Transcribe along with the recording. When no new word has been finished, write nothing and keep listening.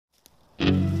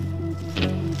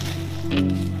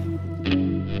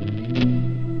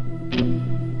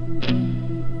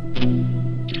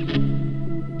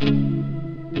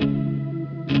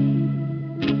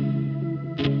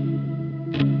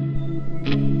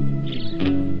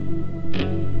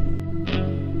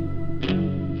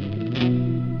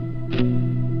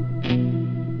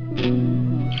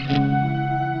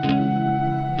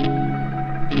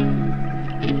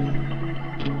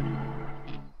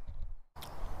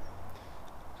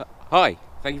Hi,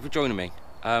 thank you for joining me.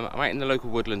 I'm out in the local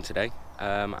woodland today,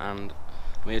 and I'm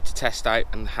here to test out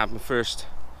and have my first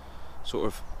sort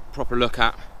of proper look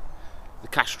at the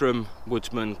Casstrom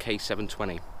Woodsman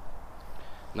K720.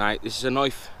 Now, this is a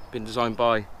knife been designed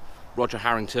by Roger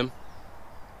Harrington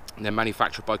and then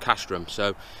manufactured by Casstrom.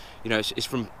 So, you know, it's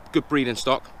from good breeding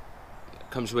stock. It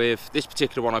comes with, this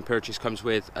particular one I purchased comes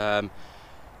with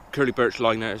curly birch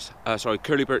liners,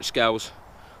 curly birch scales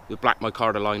with black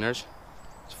micarta liners.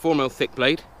 It's a 4mm thick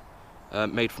blade,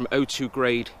 made from O2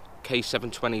 grade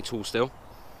K720 tool steel.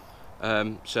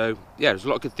 So yeah, there's a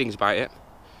lot of good things about it.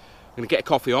 I'm going to get a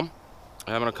coffee on,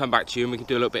 and I'll come back to you and we can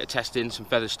do a little bit of testing, some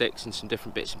feather sticks and some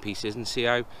different bits and pieces, and see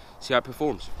how it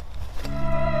performs.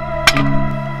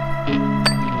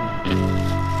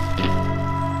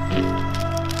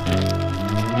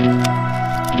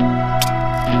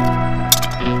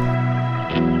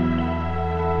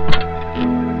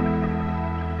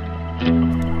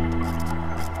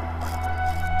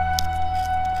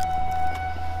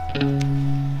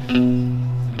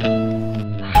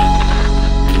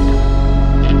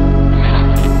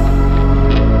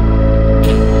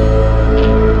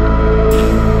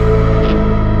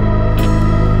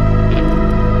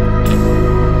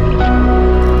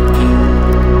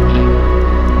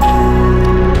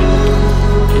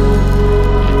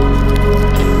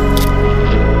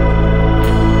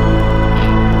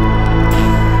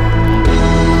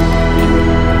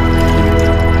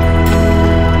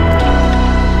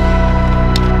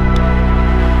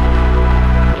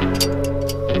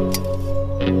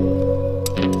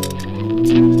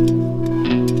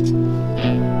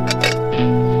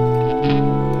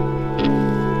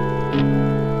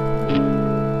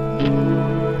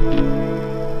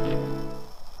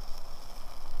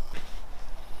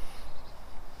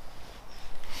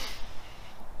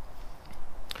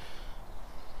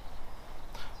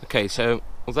 Okay, so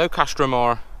although Casstrom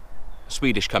are a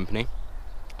Swedish company,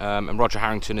 and Roger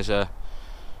Harrington is a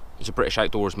British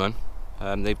outdoorsman,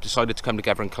 they've decided to come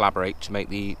together and collaborate to make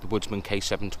the Woodsman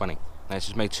K720. Now, this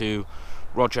is made to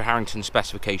Roger Harrington's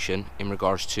specification in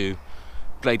regards to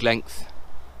blade length,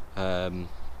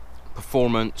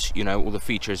 performance, you know, all the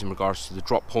features in regards to the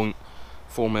drop point,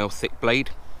 4mm thick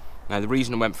blade. Now, the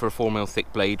reason I went for a 4mm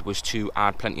thick blade was to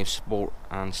add plenty of support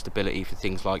and stability for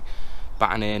things like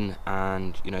batoning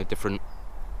and, you know, different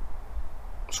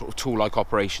sort of tool-like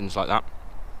operations like that.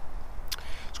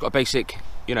 It's got a basic,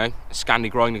 you know, Scandi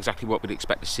grind, exactly what we'd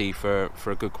expect to see for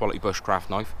a good quality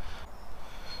bushcraft knife.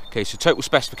 Okay, so total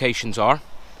specifications are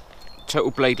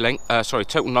total blade length,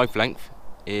 total knife length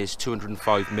is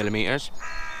 205mm.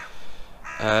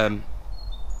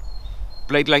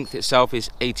 Blade length itself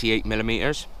is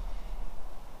 88mm.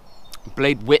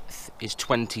 Blade width is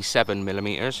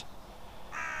 27mm.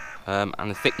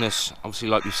 And the thickness, obviously,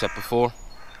 like we've said before,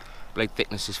 blade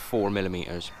thickness is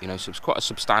 4mm. You know, so it's quite a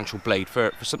substantial blade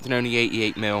for something only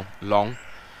 88mm long.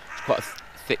 It's quite a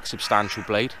thick, substantial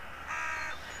blade.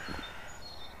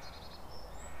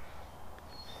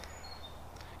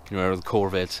 Can you remember the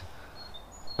corvids?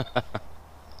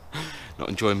 Not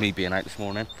enjoying me being out this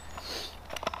morning.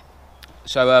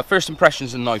 So first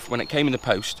impressions of the knife when it came in the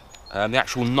post. The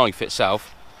actual knife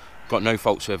itself got no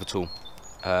faults with at all.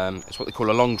 It's what they call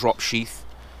a long drop sheath,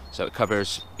 so it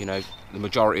covers, you know, the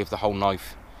majority of the whole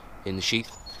knife in the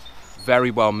sheath. Very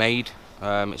well made.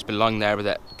 It's been lined there with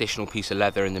that additional piece of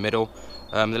leather in the middle.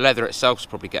 The leather itself is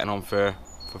probably getting on for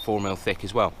 4mm thick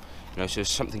as well. You know, so it's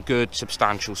something good,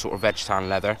 substantial sort of veg tan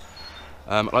leather.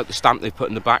 I like the stamp they've put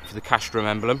in the back for the Casstrom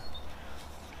emblem.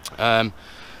 The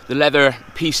leather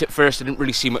piece at first I didn't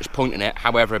really see much point in it.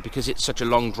 However, because it's such a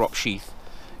long drop sheath,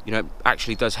 you know, it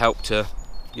actually does help to,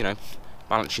 you know,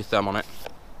 balance your thumb on it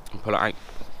and pull it out.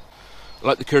 I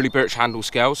like the curly birch handle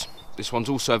scales. This one's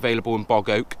also available in bog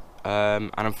oak,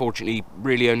 and unfortunately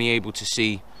really only able to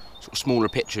see sort of smaller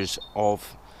pictures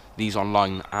of these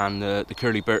online, and the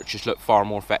curly birch just look far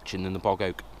more fetching than the bog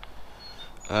oak.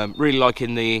 Really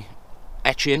liking the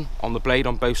etching on the blade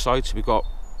on both sides. So we've got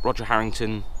Roger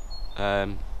Harrington,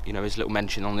 you know, his little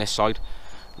mention on this side,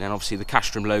 and then obviously the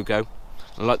Casstrom logo.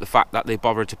 I like the fact that they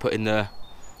bothered to put in the,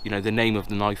 you know, the name of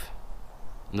the knife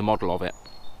and the model of it.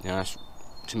 You know,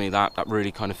 to me that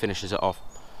really kind of finishes it off.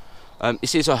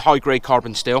 This is a high grade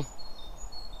carbon steel.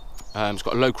 It's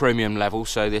got a low chromium level,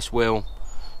 so this will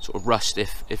sort of rust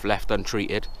if left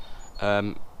untreated.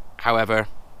 However,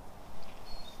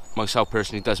 myself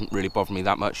personally, it doesn't really bother me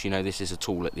that much. You know, this is a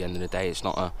tool at the end of the day. It's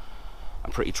not a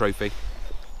pretty trophy.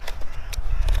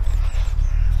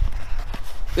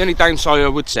 The only downside I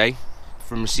would say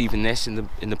from receiving this in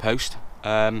the post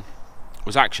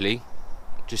was actually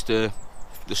just the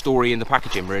story in the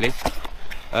packaging, really.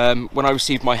 When I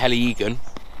received my Heli Egan,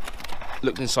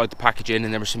 looked inside the packaging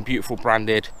and there were some beautiful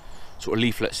branded sort of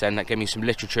leaflets then that gave me some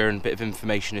literature and a bit of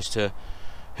information as to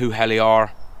who Heli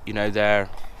are, you know, their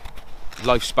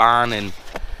lifespan and,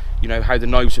 you know, how the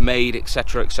knives are made,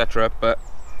 etc, etc. But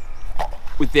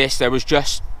with this there was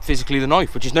just physically the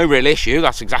knife, which is no real issue.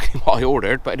 That's exactly what I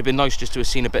ordered, but it'd have been nice just to have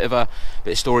seen a bit of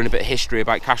story and a bit of history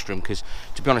about Casstrom, because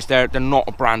to be honest they're not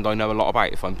a brand I know a lot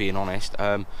about, if I'm being honest.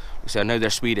 So I know they're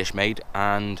Swedish made,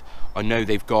 and I know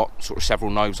they've got sort of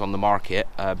several knives on the market,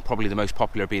 probably the most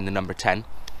popular being the number 10.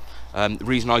 The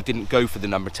reason I didn't go for the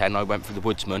number 10, I went for the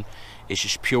Woodsman, is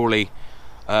just purely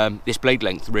this blade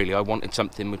length really. I wanted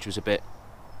something which was a bit,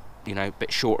 you know, a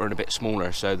bit shorter and a bit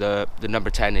smaller, so the number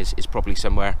 10 is probably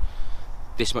somewhere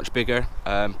this much bigger,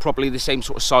 probably the same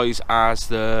sort of size as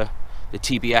the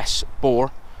TBS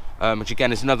bore, which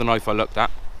again is another knife I looked at.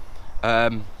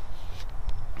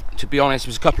 To be honest, there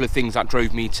was a couple of things that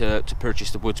drove me to purchase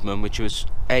the Woodsman, which was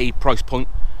a price point.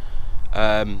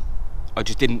 I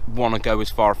just didn't want to go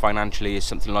as far financially as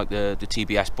something like the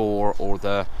TBS bore or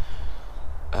the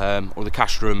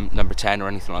Casstrom number 10 or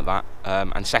anything like that.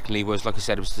 And secondly was, like I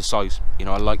said, it was the size. You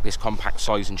know, I like this compact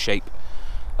size and shape.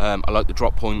 I like the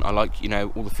drop point. I like, you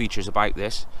know, all the features about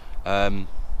this. I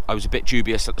was a bit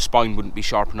dubious that the spine wouldn't be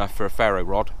sharp enough for a ferro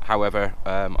rod. However,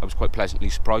 I was quite pleasantly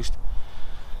surprised.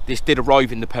 This did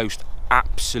arrive in the post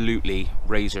absolutely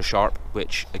razor sharp,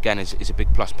 which again is a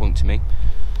big plus point to me.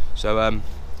 So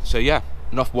so yeah,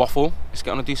 enough waffle. Let's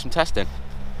get on and do some testing.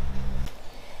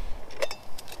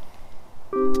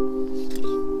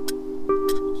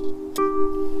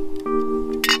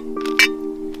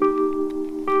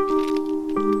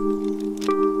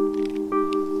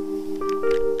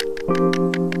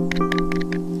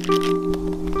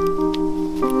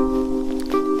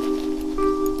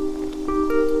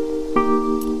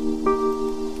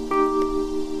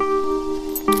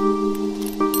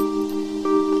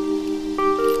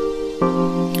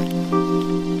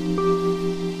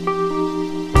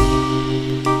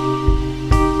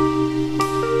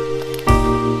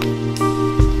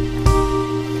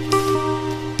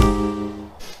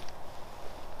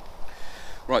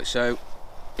 Right, so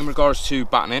in regards to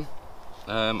batoning,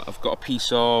 I've got a piece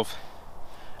of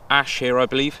ash here, I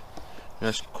believe. You know,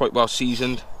 it's quite well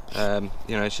seasoned. You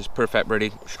know, it's just perfect,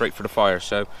 ready, straight for the fire.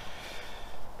 So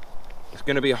it's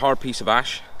going to be a hard piece of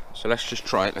ash. So let's just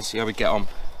try it. Let's see how we get on.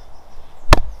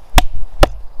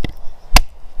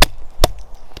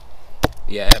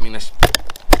 Yeah, I mean that's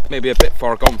maybe a bit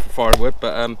far gone for firewood,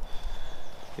 but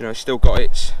you know, it's still got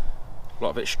its a lot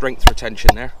of its strength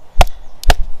retention there.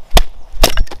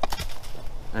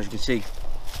 As you can see,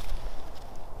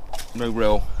 no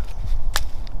real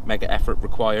mega effort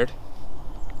required.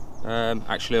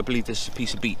 Actually, I believe this is a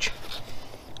piece of beech.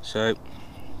 So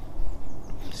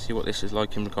let's see what this is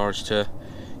like in regards to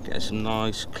getting some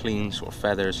nice clean sort of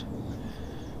feathers.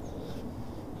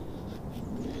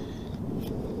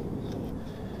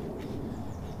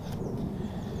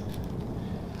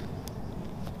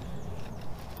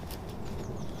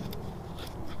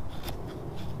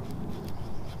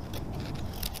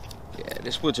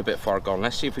 This wood's a bit far gone.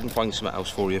 Let's see if we can find something else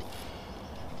for you.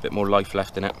 A bit more life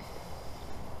left in it.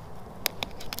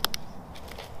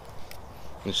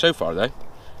 And so far though, to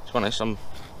be honest, I'm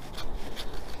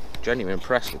genuinely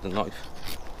impressed with the knife.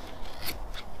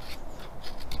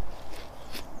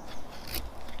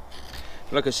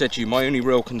 Like I said to you, my only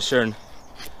real concern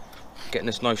getting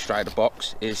this knife straight out of the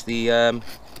box is the you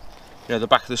know, the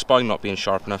back of the spine not being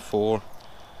sharp enough for,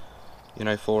 you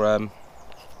know, for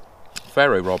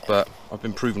ferro rod, but I've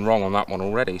been proven wrong on that one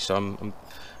already, so I'm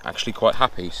actually quite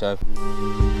happy. So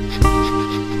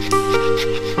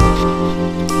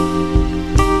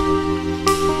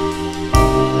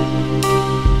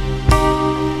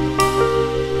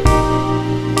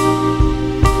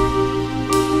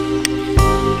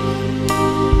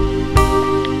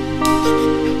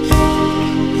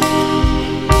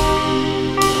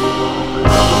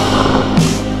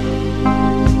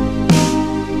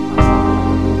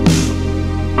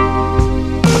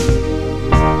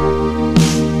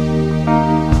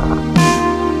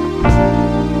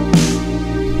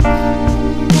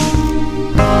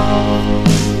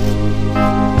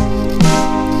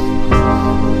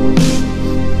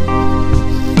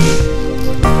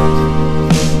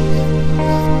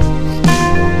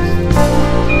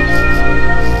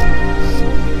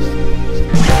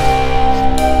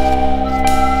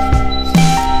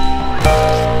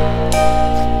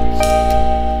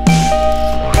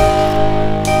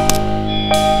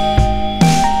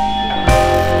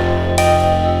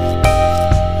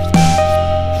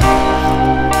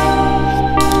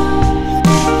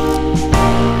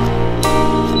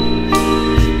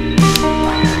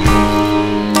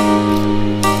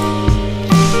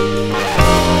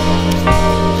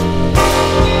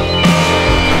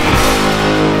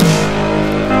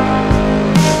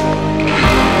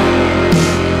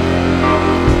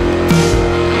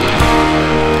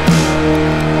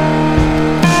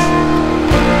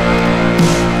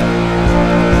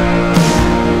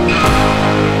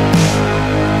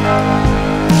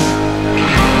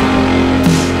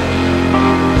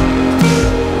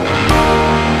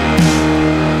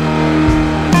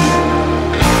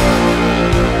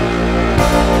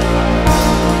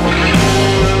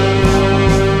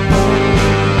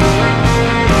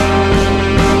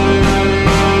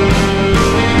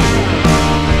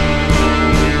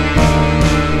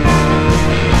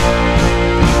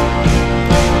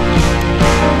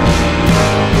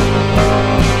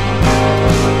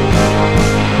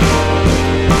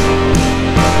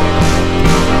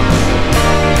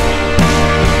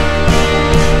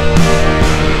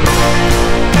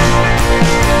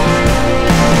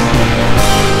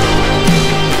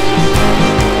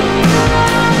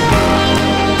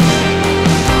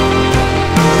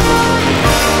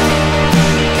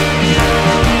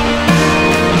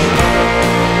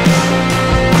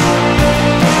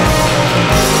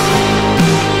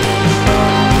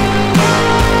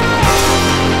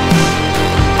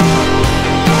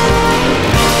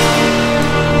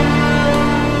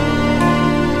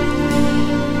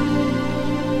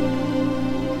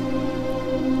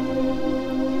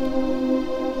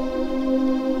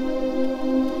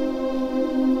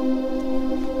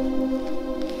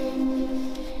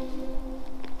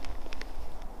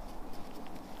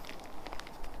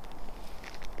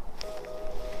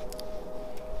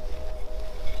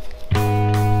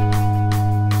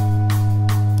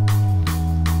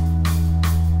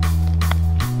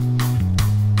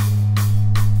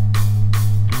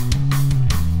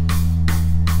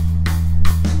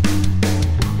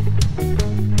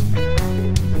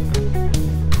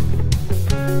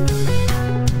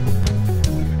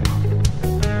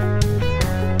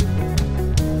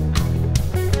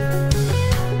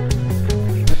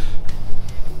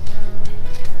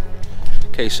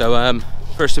Okay, so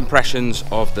first impressions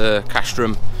of the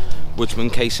Casstrom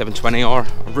Woodsman K720 are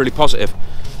really positive.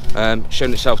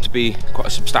 Shown itself to be quite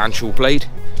a substantial blade,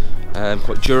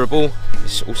 quite durable.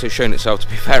 It's also shown itself to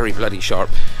be very bloody sharp,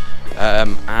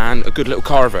 and a good little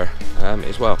carver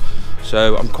as well.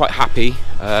 So I'm quite happy.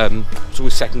 I was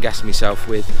always second guessing myself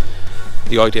with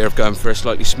the idea of going for a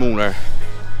slightly smaller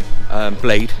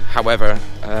blade. However,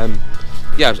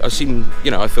 yeah,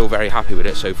 I feel very happy with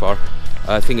it so far.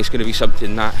 I think it's going to be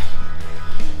something that,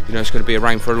 it's going to be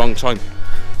around for a long time.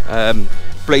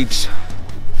 Blades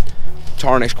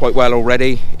tarnished quite well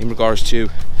already in regards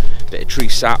to a bit of tree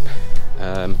sap,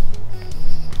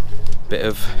 bit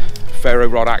of ferro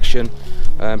rod action.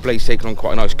 Blades taking on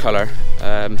quite a nice colour.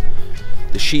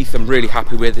 The sheath I'm really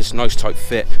happy with. It's a nice tight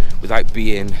fit without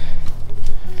being,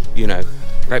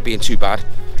 without being too bad.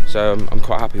 So I'm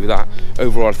quite happy with that.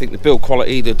 Overall, I think the build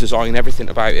quality, the design, everything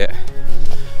about it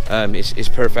is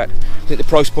perfect. I think the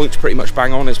price point's pretty much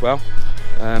bang on as well.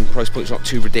 Price point's not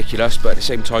too ridiculous, but at the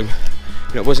same time,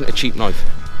 it wasn't a cheap knife.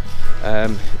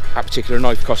 That particular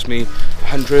knife cost me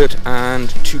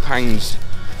 £102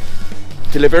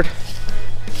 delivered.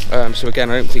 So again,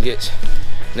 I don't think it's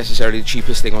necessarily the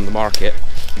cheapest thing on the market.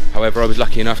 However, I was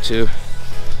lucky enough to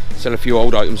sell a few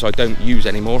old items I don't use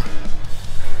anymore.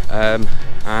 And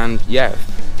yeah,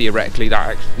 theoretically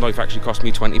that knife actually cost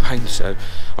me £20, so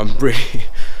I'm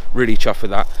really chuffed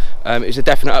with that. It was a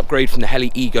definite upgrade from the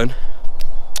Heli E-gun.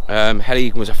 Heli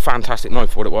E-gun was a fantastic knife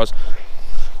for what it was.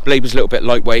 Blade was a little bit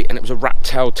lightweight, and it was a rat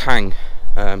tail tang,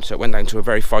 so it went down to a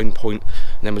very fine point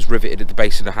and then was riveted at the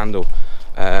base of the handle.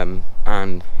 And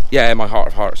yeah, in my heart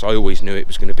of hearts, I always knew it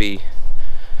was going to be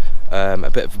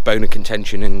a bit of a bone of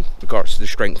contention in regards to the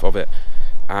strength of it,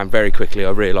 and very quickly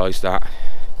I realised that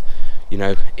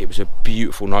it was a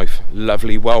beautiful knife,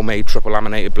 lovely, well made, triple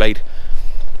laminated blade,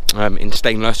 in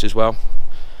stainless as well.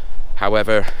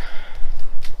 However,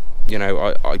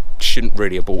 I shouldn't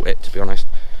really have bought it, to be honest.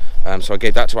 So I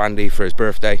gave that to Andy for his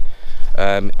birthday.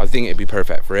 I think it'd be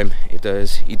perfect for him. He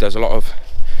does a lot of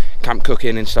camp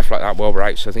cooking and stuff like that while we're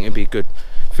out, so I think it'd be a good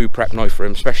food prep knife for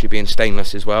him, especially being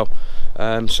stainless as well.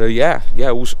 So yeah,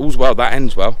 all's well that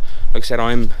ends well. Like I said,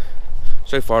 I'm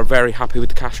so far very happy with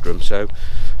the Casstrom. So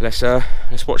let's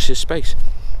watch this space.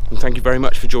 And thank you very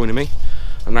much for joining me.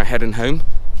 I'm now heading home.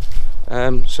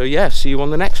 So yeah, see you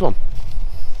on the next one.